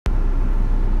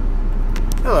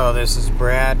Hello, this is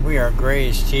Brad. We are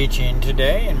Grace Teaching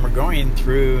today, and we're going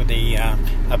through the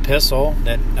epistle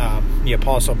that the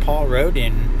Apostle Paul wrote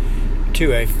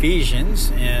to Ephesians.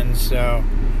 And so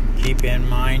keep in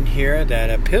mind here that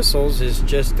epistles is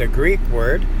just the Greek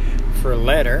word for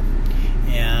letter.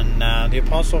 And the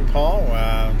Apostle Paul,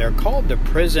 they're called the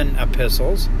prison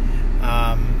epistles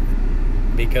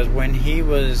because when he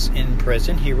was in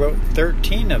prison, he wrote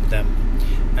 13 of them.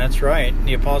 That's right.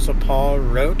 The Apostle Paul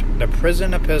wrote the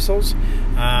prison epistles,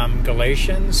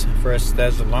 Galatians, 1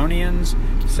 Thessalonians,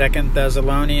 2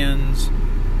 Thessalonians,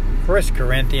 1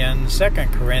 Corinthians, 2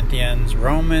 Corinthians,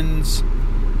 Romans,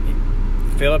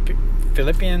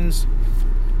 Philippians,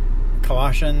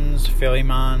 Colossians,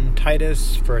 Philemon,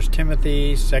 Titus, 1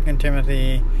 Timothy, 2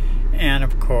 Timothy, and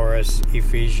of course,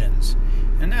 Ephesians.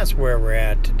 And that's where we're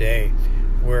at today.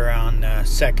 We're on the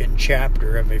second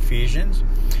chapter of Ephesians.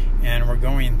 And we're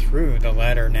going through the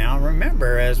letter now.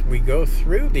 Remember, as we go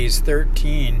through these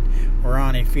 13, we're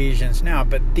on Ephesians now.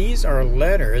 But these are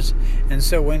letters, and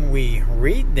so when we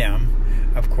read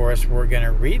them, of course, we're going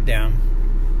to read them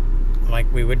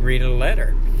like we would read a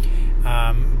letter.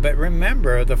 But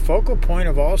remember, the focal point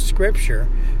of all Scripture,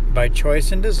 by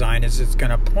choice and design, is it's going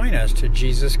to point us to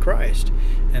Jesus Christ.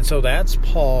 And so that's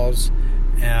Paul's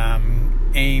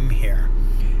aim here.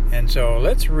 And so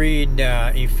let's read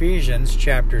Ephesians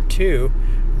Chapter 2,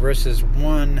 verses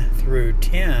 1 through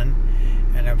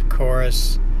 10. And of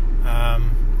course,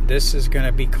 this is going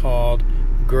to be called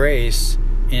Grace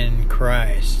in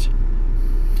Christ.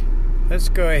 Let's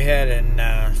go ahead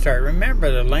and start. Remember,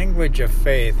 the language of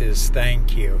faith is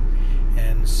thank you.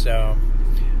 And so,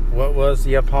 what was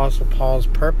the Apostle Paul's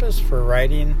purpose for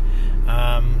writing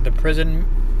the prison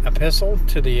epistle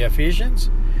to the Ephesians?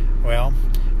 Well,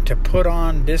 to put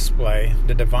on display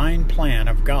the divine plan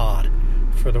of God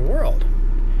for the world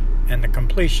and the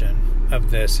completion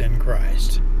of this in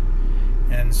Christ.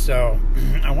 And so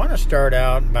I want to start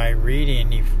out by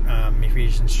reading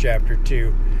Ephesians chapter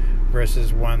 2,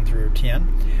 verses 1 through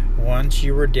 10. Once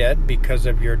you were dead because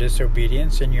of your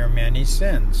disobedience and your many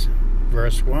sins.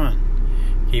 Verse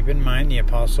 1. Keep in mind the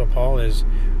Apostle Paul is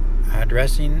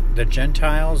addressing the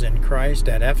Gentiles in Christ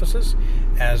at Ephesus,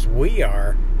 as we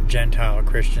are Gentile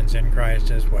Christians in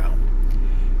Christ as well.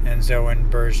 And so in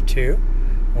verse 2,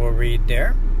 we'll read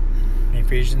there,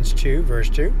 Ephesians 2, verse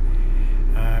 2,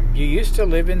 you used to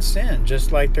live in sin,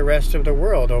 just like the rest of the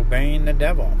world, obeying the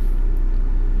devil,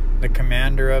 the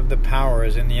commander of the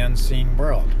powers in the unseen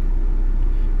world.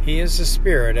 He is the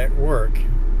spirit at work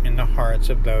in the hearts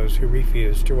of those who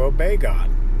refuse to obey God.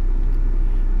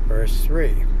 Verse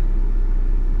 3,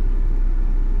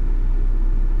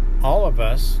 all of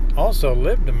us also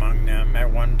lived among them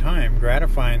at one time,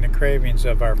 gratifying the cravings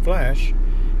of our flesh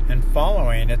and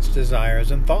following its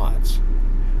desires and thoughts.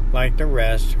 Like the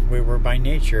rest, we were by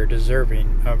nature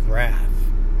deserving of wrath.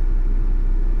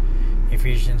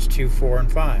 Ephesians 2, 4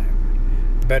 and 5.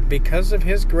 But because of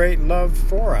his great love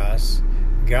for us,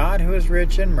 God, who is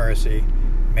rich in mercy,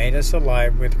 made us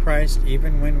alive with Christ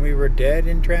even when we were dead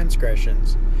in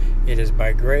transgressions. It is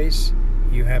by grace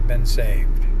you have been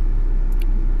saved.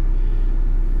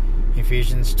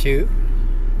 Ephesians 2,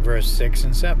 verse 6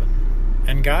 and 7.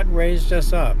 And God raised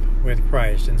us up with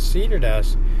Christ and seated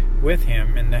us with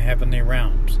him in the heavenly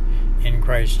realms, in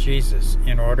Christ Jesus,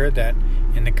 in order that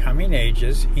in the coming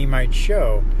ages he might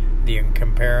show the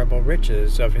incomparable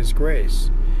riches of his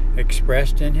grace,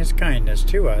 expressed in his kindness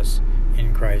to us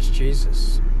in Christ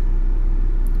Jesus.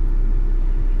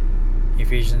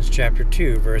 Ephesians chapter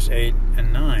 2, verse 8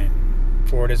 and 9.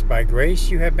 For it is by grace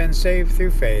you have been saved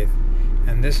through faith,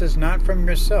 and this is not from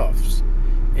yourselves.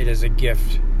 It is a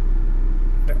gift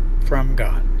from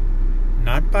God,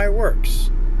 not by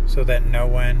works, so that no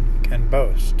one can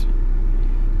boast.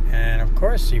 And of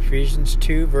course, Ephesians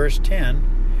 2, verse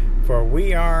 10, for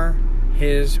we are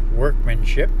his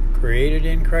workmanship, created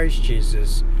in Christ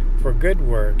Jesus, for good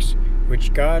works,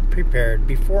 which God prepared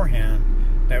beforehand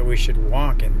that we should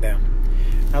walk in them.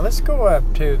 Now let's go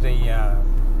up to the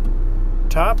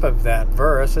top of that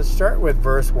verse. Let's start with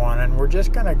verse 1, and we're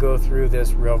just going to go through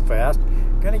this real fast.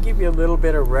 I'm going to give you a little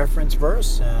bit of reference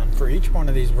verse for each one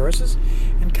of these verses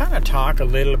and kind of talk a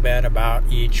little bit about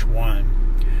each one.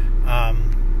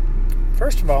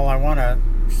 First of all, I want to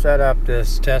set up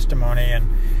this testimony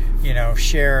and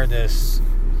share this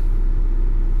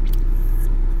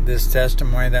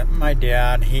testimony that my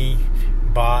dad, he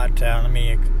bought. Let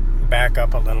me back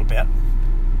up a little bit.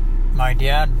 My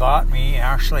dad bought me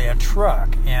actually a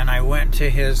truck, and I went to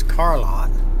his car lot,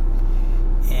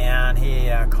 and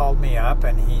he called me up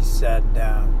and he said,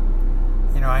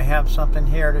 I have something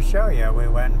here to show you. We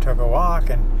went and took a walk,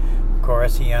 and of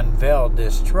course he unveiled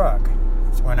this truck,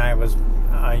 It's when I was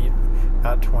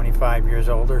about 25 years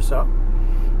old or so.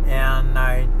 And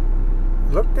I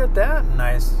looked at that and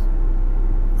I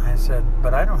said,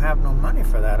 but I don't have no money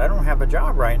for that. I don't have a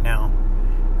job right now.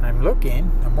 I'm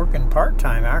working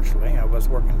part-time actually. I was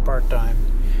working part-time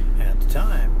at the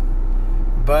time.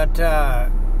 But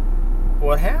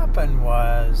what happened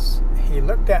was he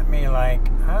looked at me like,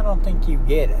 I don't think you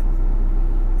get it.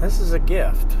 This is a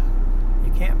gift.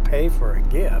 You can't pay for a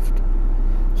gift.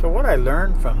 So what I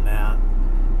learned from that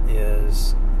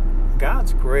is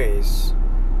God's grace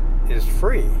is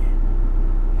free.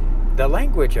 The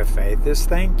language of faith is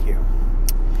thank you.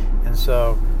 And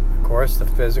so, of course, the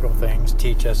physical things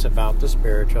teach us about the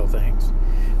spiritual things.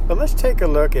 But let's take a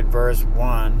look at verse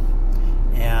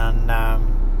 1. And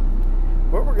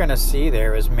what we're going to see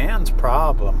there is man's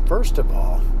problem, first of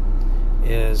all,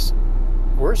 is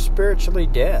we're spiritually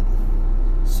dead,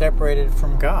 separated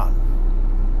from God.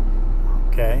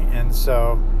 Okay, and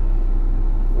so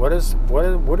what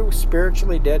do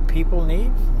spiritually dead people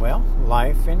need? Well,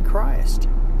 life in Christ.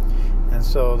 And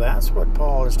so that's what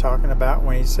Paul is talking about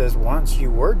when he says, once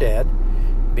you were dead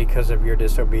because of your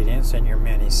disobedience and your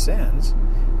many sins.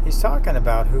 He's talking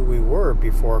about who we were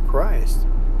before Christ.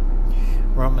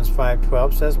 Romans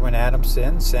 5:12 says, when Adam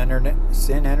sinned, sin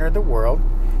entered the world.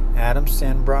 Adam's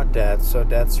sin brought death, so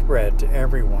death spread to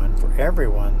everyone, for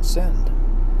everyone sinned.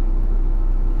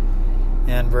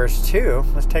 And verse 2,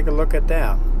 let's take a look at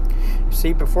that.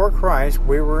 See, before Christ,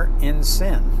 we were in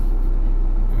sin,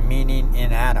 meaning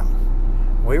in Adam.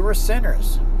 We were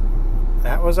sinners.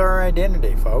 That was our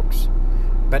identity, folks.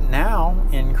 But now,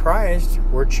 in Christ,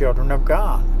 we're children of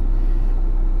God.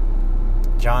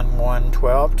 John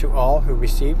 1:12, to all who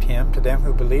received him, to them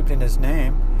who believed in his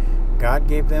name, God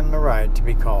gave them the right to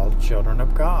be called children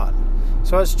of God.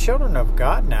 So as children of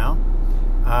God now,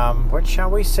 what shall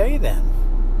we say then?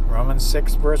 Romans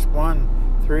 6, verse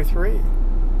 1 through 3.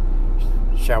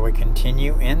 Shall we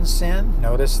continue in sin?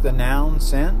 Notice the noun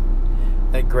sin.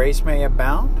 That grace may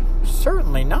abound?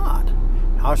 Certainly not.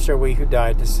 How shall we who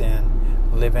died to sin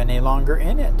live any longer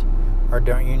in it? Or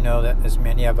don't you know that as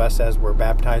many of us as were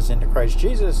baptized into Christ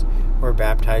Jesus were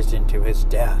baptized into his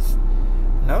death?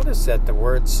 Notice that the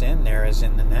word sin there is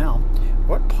in the noun.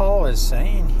 What Paul is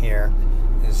saying here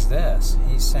is this.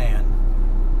 He's saying,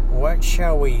 what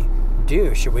shall we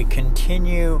do? Should we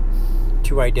continue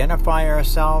to identify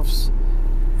ourselves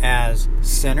as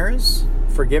sinners,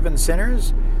 forgiven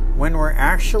sinners, when we're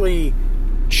actually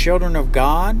children of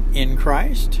God in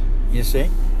Christ? You see?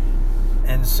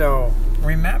 And so,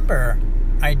 remember,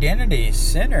 identity,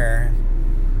 sinner,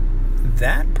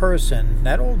 that person,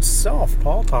 that old self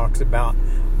Paul talks about,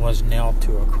 was nailed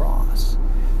to a cross.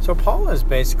 So Paul is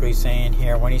basically saying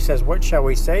here, when he says, what shall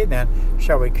we say then?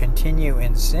 Shall we continue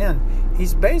in sin?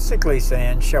 He's basically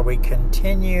saying, shall we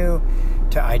continue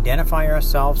to identify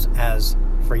ourselves as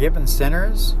forgiven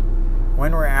sinners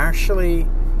when we're actually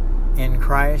in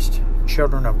Christ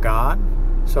children of God?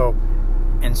 So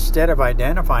instead of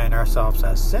identifying ourselves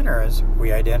as sinners,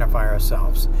 we identify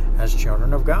ourselves as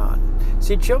children of God.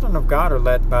 See, children of God are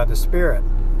led by the Spirit.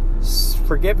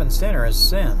 Forgiven sinners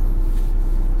sin,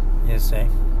 you see,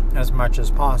 as much as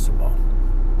possible.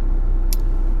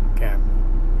 Okay.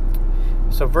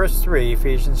 So verse 3,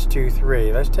 Ephesians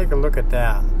 2:3. Let's take a look at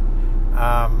that.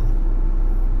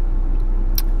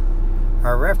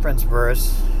 Our reference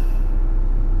verse.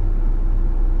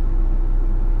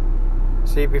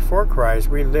 See, before Christ,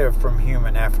 we lived from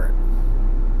human effort.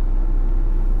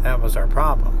 That was our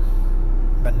problem.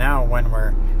 But now when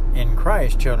we're in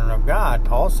Christ, children of God,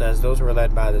 Paul says those who are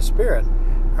led by the Spirit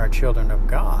are children of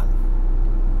God.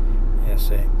 You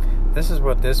see, this is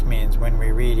what this means when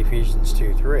we read Ephesians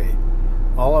 2:3.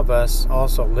 All of us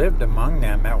also lived among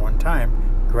them at one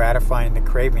time, gratifying the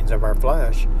cravings of our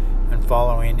flesh and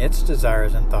following its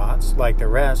desires and thoughts. Like the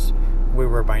rest, we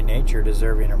were by nature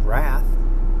deserving of wrath.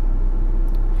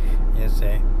 You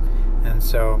see. And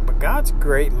so, but God's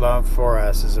great love for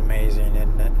us is amazing.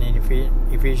 And in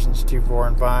Ephesians 2:4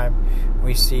 and 5,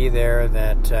 we see there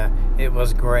that it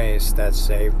was grace that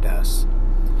saved us.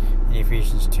 In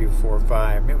Ephesians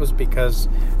 2:4-5, it was because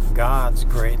God's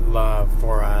great love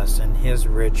for us and his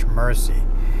rich mercy.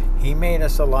 He made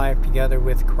us alive together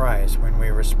with Christ when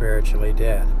we were spiritually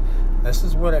dead. This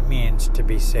is what it means to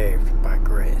be saved by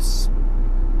grace.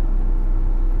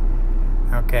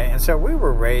 Okay, and so we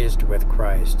were raised with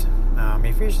Christ.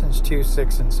 Ephesians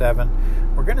 2:6 and 7,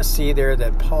 we're going to see there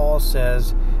that Paul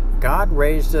says, God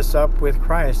raised us up with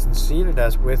Christ and seated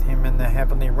us with him in the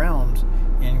heavenly realms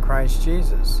in Christ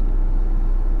Jesus.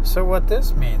 So what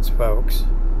this means, folks,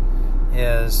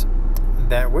 is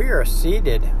that we are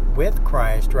seated with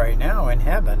Christ right now in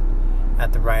heaven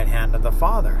at the right hand of the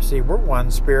Father. See, we're one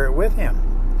spirit with him.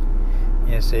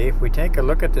 You see, if we take a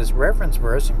look at this reference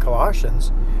verse in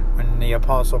Colossians, when the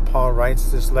Apostle Paul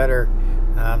writes this letter,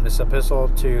 this epistle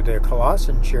to the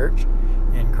Colossian church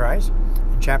in Christ,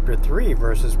 in chapter 3,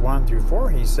 verses 1 through 4,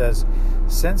 he says,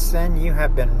 "Since then you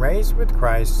have been raised with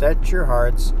Christ, set your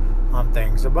hearts on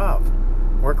things above,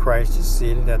 where Christ is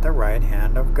seated at the right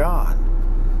hand of God.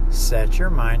 Set your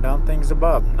mind on things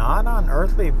above, not on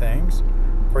earthly things,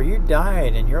 for you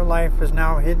died, and your life is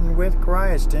now hidden with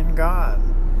Christ in God.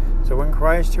 So when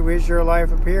Christ, who is your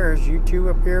life, appears, you too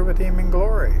appear with him in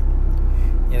glory."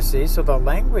 You see, so the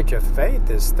language of faith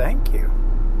is thank you.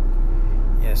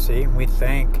 You see, we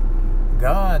thank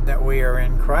God that we are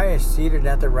in Christ, seated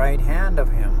at the right hand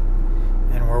of him,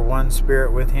 and we're one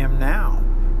spirit with him now.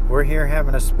 We're here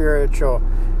having a spiritual,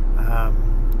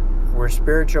 we're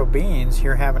spiritual beings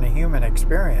here having a human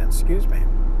experience,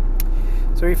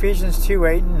 So Ephesians 2,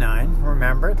 8 and 9,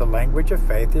 remember, the language of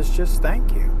faith is just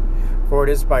thank you. "For it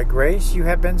is by grace you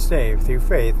have been saved through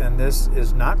faith, and this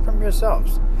is not from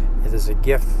yourselves. It is a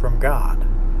gift from God,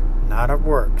 not of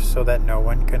works, so that no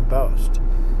one can boast."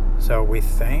 So we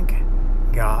thank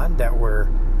God that we're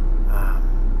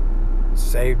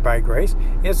saved by grace.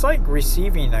 It's like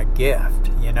receiving a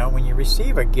gift. You know, when you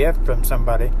receive a gift from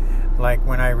somebody, like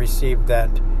when I received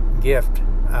that gift,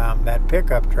 that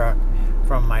pickup truck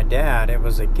from my dad, it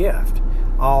was a gift.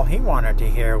 All he wanted to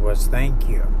hear was thank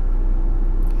you.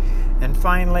 And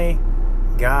finally,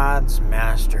 God's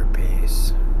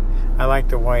masterpiece. I like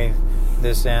the way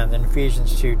this ends in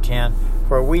Ephesians 2:10.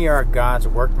 "For we are God's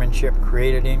workmanship,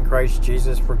 created in Christ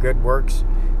Jesus for good works,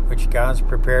 which God's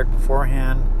prepared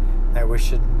beforehand that we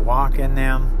should walk in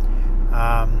them."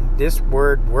 This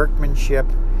word workmanship,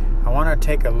 I want to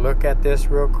take a look at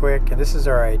this real quick. And this is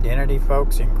our identity,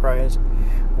 folks, in Christ.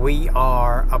 We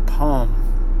are a poem.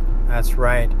 That's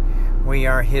right. We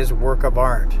are his work of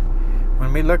art.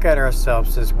 When we look at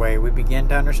ourselves this way, we begin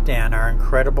to understand our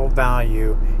incredible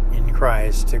value in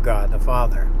Christ to God the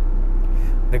Father.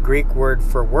 The Greek word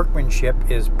for workmanship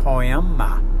is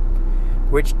poema,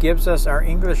 which gives us our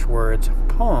English words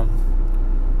poem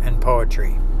and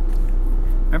poetry.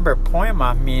 Remember,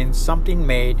 poema means something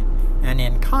made, and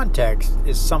in context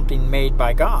is something made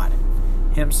by God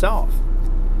himself.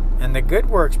 And the good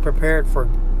works prepared for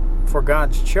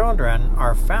God's children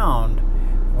are found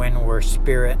when we're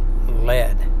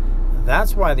Spirit-led.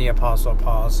 That's why the Apostle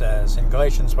Paul says in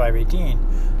Galatians 5:18,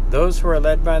 "Those who are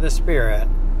led by the Spirit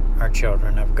are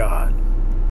children of God."